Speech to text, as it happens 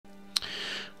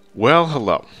Well,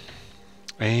 hello.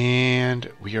 And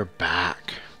we are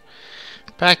back.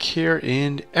 Back here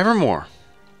in Evermore.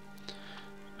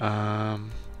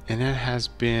 And it has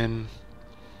been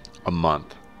a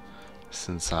month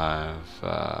since I've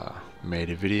made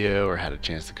a video or had a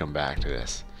chance to come back to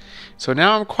this. So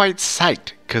now I'm quite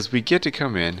psyched because we get to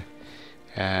come in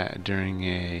during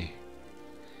a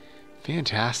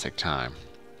fantastic time.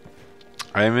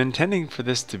 I am intending for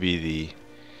this to be the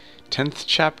 10th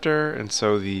chapter, and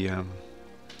so the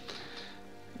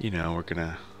we're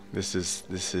gonna this is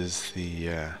the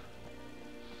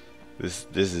this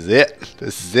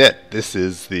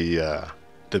is the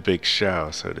big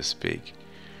show, so to speak.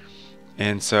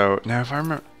 And so now, if I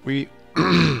remember, we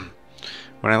when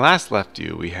I last left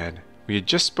you, we had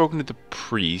just spoken to the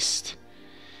priest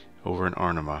over in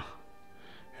Arnima,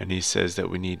 and he says that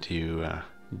we need to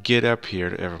get up here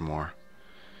to Evermore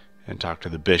and talk to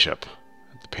the bishop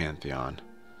at the Pantheon.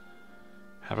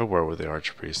 Have a word with the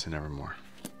archpriest in Evermore.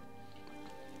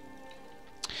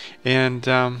 And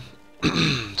so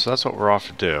that's what we're off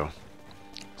to do.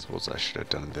 I suppose I should have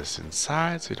done this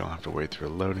inside so you don't have to wait through a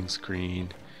loading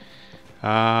screen.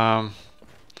 The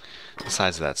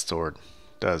size of that sword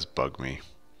does bug me.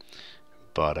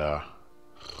 But,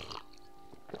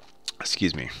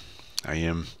 excuse me. I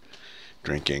am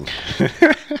drinking.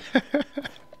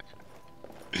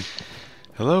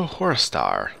 Hello,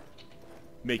 Horstar.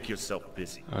 Make yourself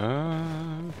busy.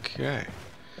 Okay.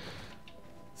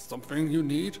 Something you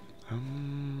need?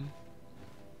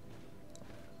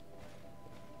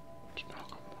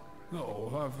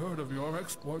 No, I've heard of your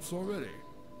exploits already.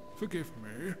 Forgive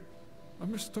me. I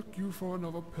mistook you for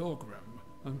another pilgrim.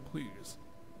 And please,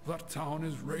 that town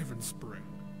is Ravenspring.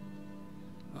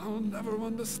 I'll never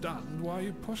understand why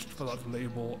you pushed for that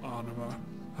label, Anima.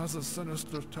 Has a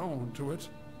sinister tone to it.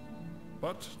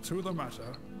 But to the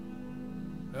matter.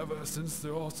 Ever since the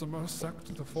Orsimer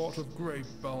sacked the fort of Great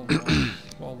Belmont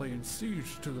while laying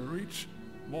siege to the Reach,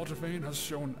 Mortavane has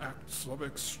shown acts of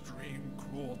extreme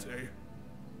cruelty.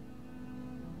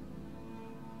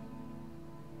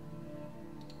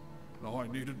 Now I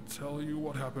needn't tell you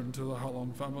what happened to the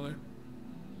Halon family.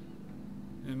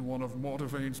 In one of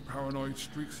Mortavane's paranoid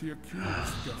streaks, he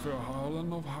accused Geffer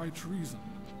Harlan of high treason.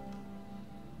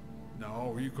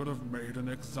 Now he could have made an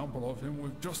example of him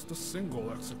with just a single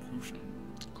execution.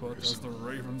 But as the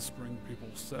Ravenspring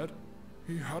people said,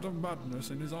 he had a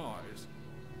madness in his eyes.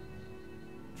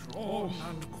 Drawn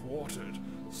and quartered,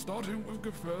 starting with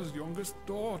Geffer's youngest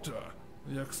daughter.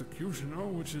 The executioner,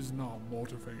 which is now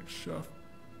Mortavane's chef,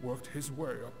 worked his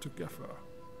way up to Geffer.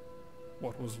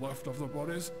 What was left of the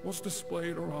bodies was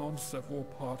displayed around several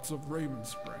parts of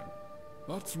Ravenspring.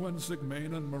 That's when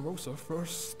Sigmain and Marosa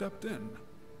first stepped in.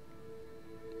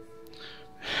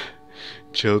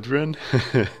 Children?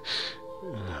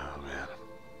 Oh, man.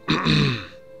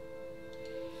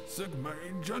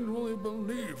 Sigmain generally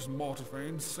believes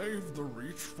Mortavane saved the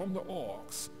Reach from the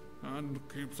Orcs, and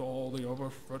keeps all the other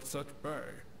threats at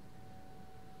bay.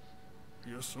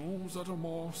 He assumes that a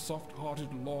more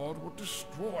soft-hearted lord would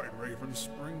destroy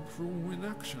Ravenspring through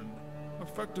inaction,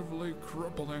 effectively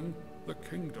crippling the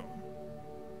kingdom.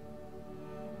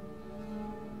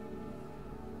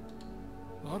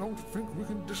 I don't think we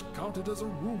can discount it as a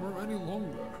rumor any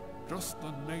longer. Just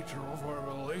the nature of her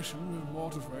relation with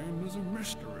Mortavane is a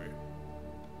mystery.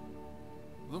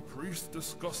 The priest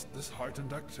discussed this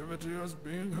heightened activity as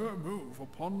being her move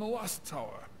upon the last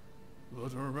tower, the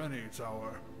Durrani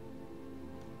Tower.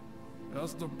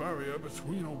 As the barrier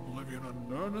between Oblivion and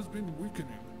Nirn has been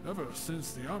weakening ever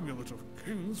since the Amulet of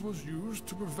Kings was used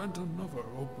to prevent another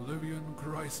Oblivion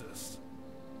crisis.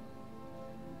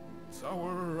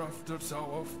 Tower after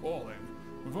tower falling,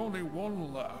 with only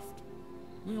one left.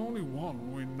 The only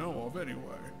one we know of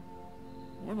anyway.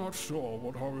 We're not sure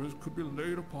what horrors could be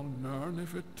laid upon Nirn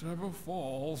if it ever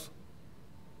falls.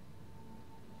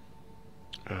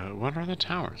 What are the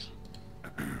towers?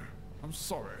 I'm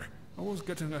sorry. I was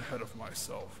getting ahead of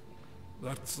myself.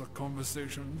 That's a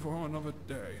conversation for another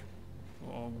day.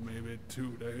 Or maybe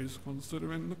 2 days,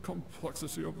 considering the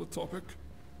complexity of the topic.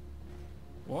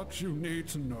 What you need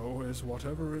to know is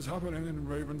whatever is happening in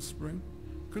Ravenspring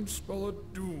can spell a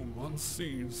doom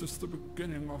unseen since the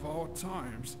beginning of our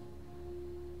times.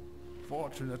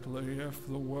 Fortunately, if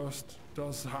the worst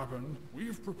does happen,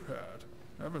 we've prepared.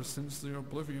 Ever since the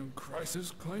Oblivion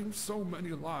crisis claimed so many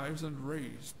lives and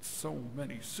razed so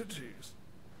many cities.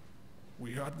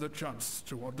 We had the chance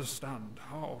to understand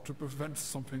how to prevent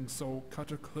something so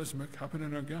cataclysmic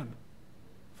happening again.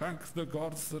 Thank the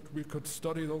gods that we could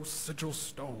study those sigil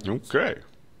stones. Okay.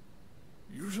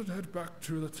 You should head back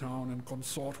to the town and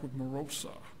consort with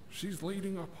Marosa. She's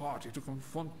leading a party to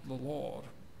confront the Lord.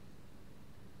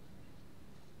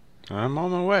 I'm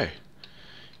on my way.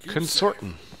 Keep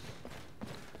Consorting.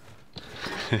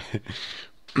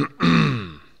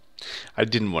 I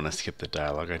didn't want to skip the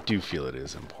dialogue. I do feel it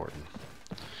is important.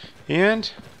 And,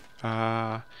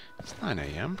 it's 9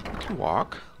 a.m. We can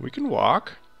walk. We can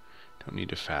walk. Don't need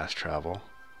to fast travel.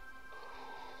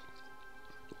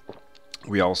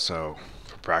 We also,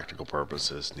 for practical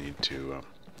purposes, need to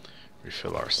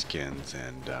refill our skins.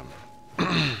 And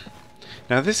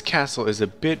now this castle is a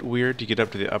bit weird to get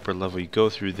up to the upper level. You go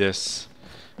through this,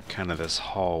 kind of this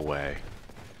hallway.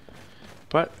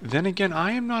 But then again,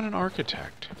 I am not an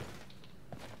architect.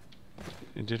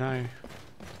 Did I?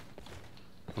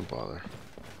 Don't bother.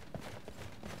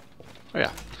 Oh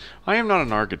yeah, I am not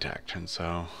an architect, and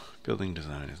so building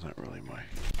design is not really my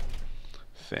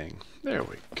thing. There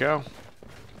we go.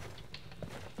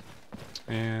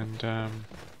 And yeah.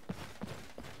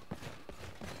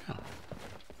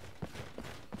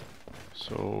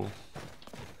 So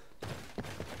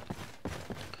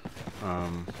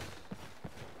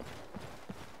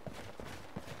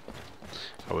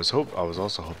I was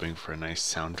also hoping for a nice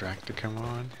soundtrack to come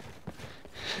on.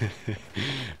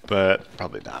 But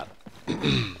probably not.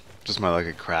 Just my luck,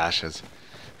 it crashes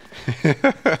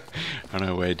on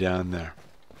our way down there.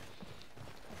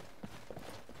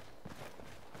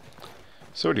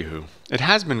 So anywho, it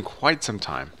has been quite some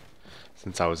time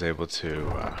since I was able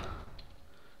to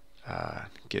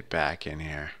get back in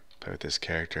here, play with this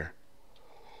character.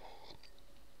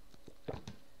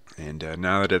 And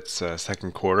now that its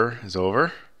second quarter is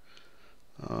over,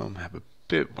 have a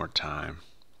bit more time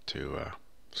to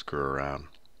screw around,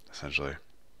 essentially.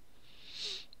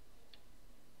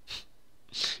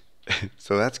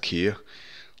 So that's key.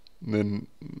 Then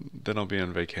I'll be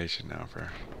on vacation now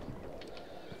for,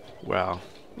 well,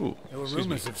 ooh, There were excuse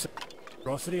me. rumors of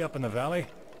ferocity up in the valley.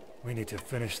 We need to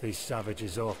finish these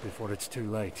savages off before it's too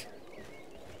late.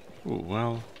 Ooh,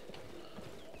 well,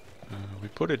 we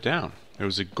put it down. It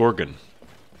was a Gorgon.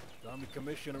 Time to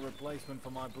commission a replacement for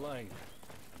my blade.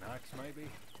 An axe, maybe?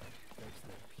 Takes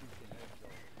the puking heads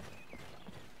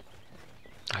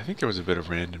off. I think there was a bit of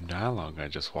random dialogue I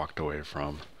just walked away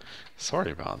from.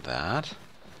 Sorry about that.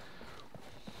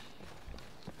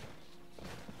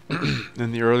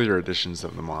 In the earlier editions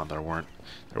of the mod, there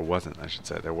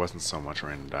wasn't so much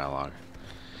random dialogue.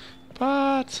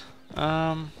 But, you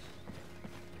know,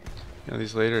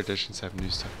 these later editions have new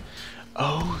stuff.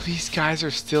 Oh, these guys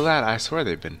are still at it. I swear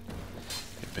they've been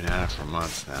at it for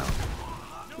months now.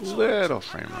 Little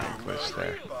frame rate glitch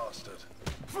there.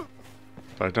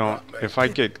 But if I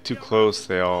get too close,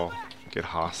 they all get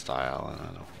hostile, and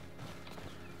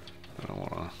I don't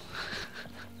wanna.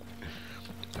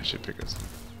 I should pick up some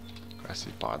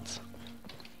grassy pods.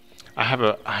 I have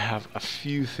a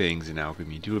few things in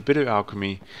alchemy. Do a bit of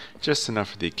alchemy, just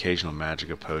enough for the occasional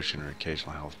magica potion or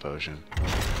occasional health potion.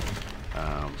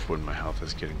 For when my health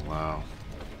is getting low.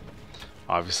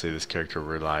 Obviously, this character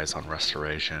relies on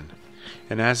restoration,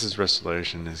 and as his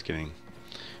restoration is getting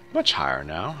much higher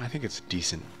now, I think it's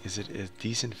decent. Is it a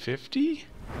decent 50?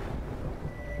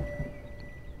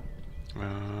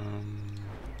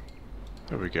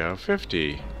 There we go,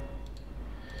 50.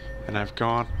 And I've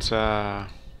got. I've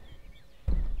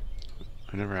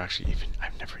never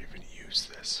even used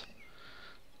this.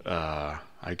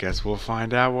 I guess we'll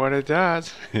find out what it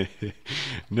does.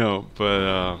 No,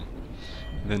 but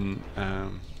then I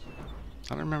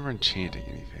don't remember enchanting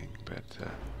anything, but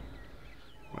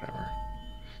whatever.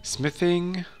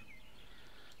 Smithing,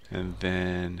 and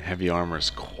then heavy armor is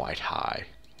quite high.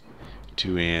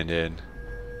 Two-handed,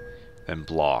 then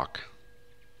block.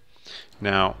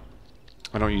 Now,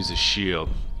 I don't use a shield,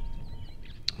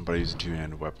 but I use a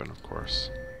two-handed weapon, of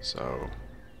course. So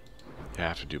you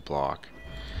have to do block.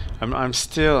 I'm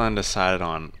still undecided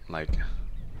on like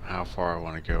how far I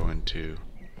want to go into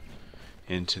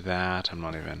that. I'm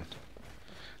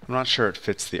not sure it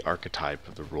fits the archetype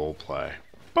of the role play,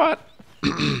 but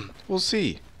we'll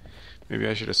see. Maybe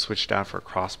I should have switched out for a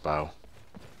crossbow.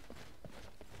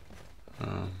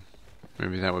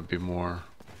 Maybe that would be more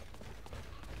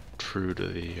true to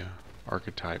the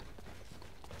archetype.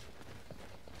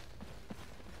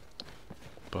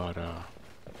 But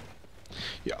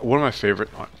yeah, one of my favorite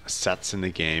sets in the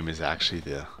game is actually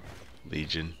the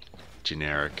Legion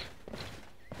generic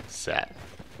set.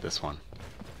 This one.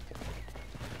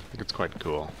 I think it's quite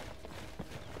cool.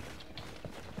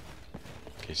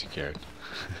 In case you cared.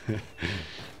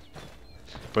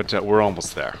 But we're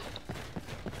almost there.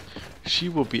 She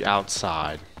will be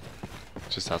outside,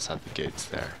 just outside the gates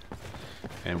there.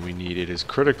 And it is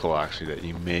critical actually that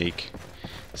you make,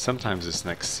 sometimes this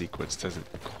next sequence doesn't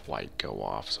quite go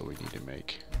off, so we need to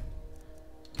make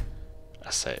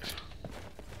a save.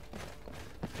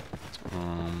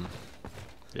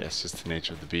 Yeah, it's just the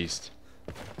nature of the beast.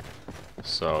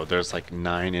 So there's like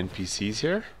 9 NPCs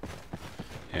here,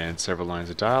 and several lines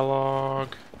of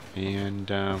dialogue,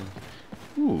 and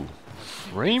ooh,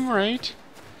 frame rate.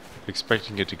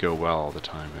 Expecting it to go well all the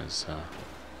time is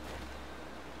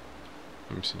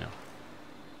let me see now.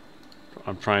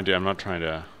 I'm not trying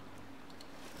to.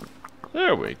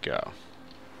 There we go.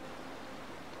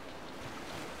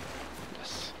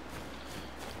 Yes.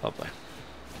 Lovely.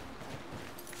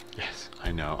 Yes,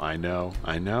 I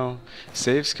know.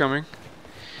 Save's coming.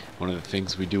 One of the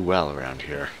things we do well around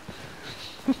here.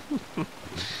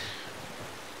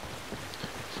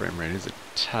 Frame rate is a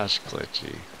touch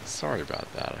glitchy. Sorry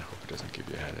about that. I hope it doesn't give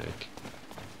you a headache.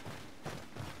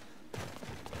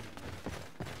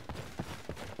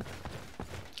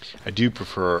 I do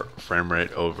prefer frame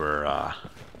rate over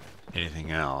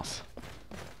anything else.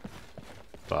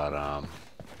 But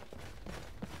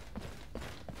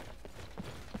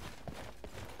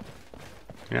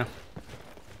yeah.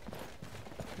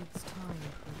 It's time,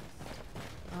 priest.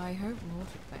 I hope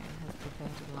Mortafane has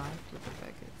prepared a life with the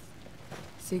beggars.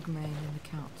 Sigmain and the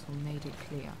council made it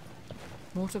clear.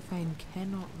 Mortafane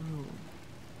cannot rule.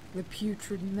 The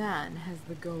putrid man has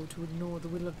the goal to ignore the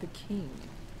will of the king.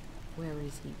 Where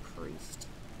is he, priest?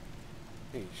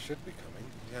 He should be coming.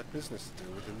 He had business to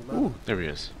do within the manor. Ooh, there he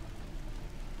is.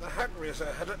 The Hagrid is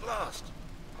ahead at last.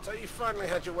 So you finally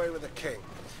had your way with the king.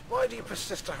 Why do you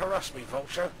persist to harass me,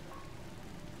 Vulture?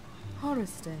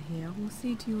 Hollister here will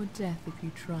see to your death if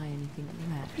you try anything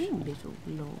rash, little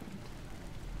lord.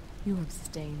 You have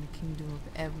stained the kingdom of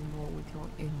Evermore with your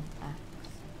ill acts.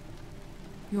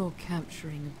 Your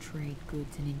capturing of trade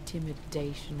goods and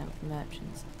intimidation of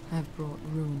merchants have brought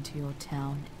ruin to your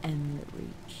town and the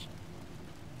Reach.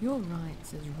 Your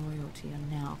rights as royalty are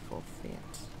now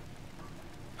forfeit.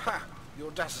 Ha! The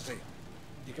audacity.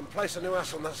 You can place a new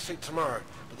ass on that seat tomorrow,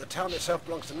 but the town itself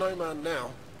belongs to no man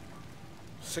now.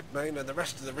 Sigmain and the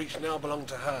rest of the Reach now belong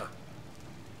to her.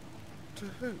 To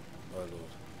who, my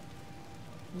lord?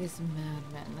 This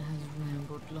madman has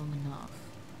rambled long enough.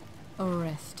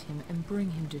 Arrest him and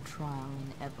bring him to trial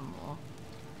in Evermore.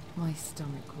 My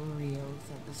stomach reels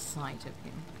at the sight of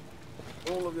him.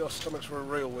 All of your stomachs were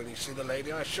real when you see the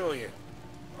lady, I assure you.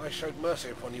 I showed mercy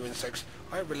upon you insects.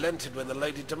 I relented when the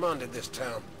lady demanded this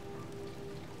town.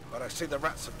 But I see the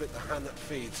rats have bit the hand that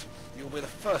feeds. You'll be the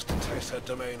first to taste her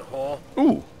domain, whore.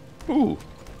 Ooh. Ooh.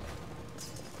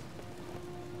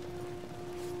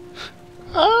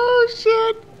 Oh,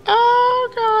 shit.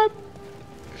 Oh, God.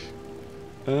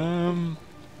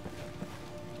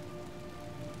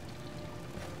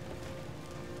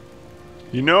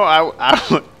 You know,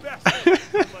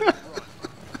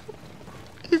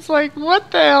 It's like,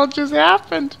 what the hell just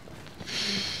happened?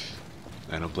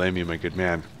 I don't blame you, my good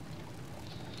man.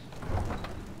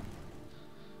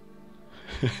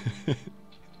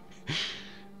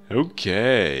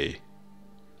 Okay.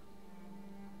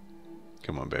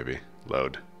 Come on, baby.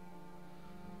 Load.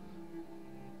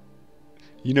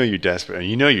 You know you're desperate.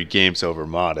 You know your game's over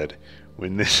modded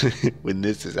when this when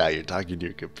this is how you're talking to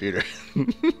your computer.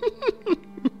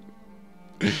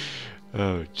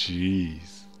 Oh,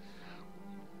 jeez.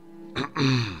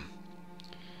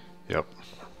 Yep.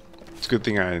 It's a good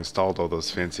thing I installed all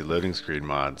those fancy loading screen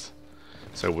mods,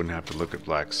 so I wouldn't have to look at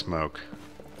black smoke.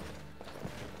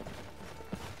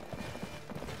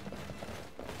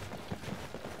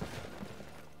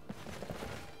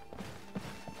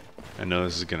 I know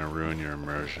this is going to ruin your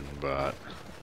immersion, but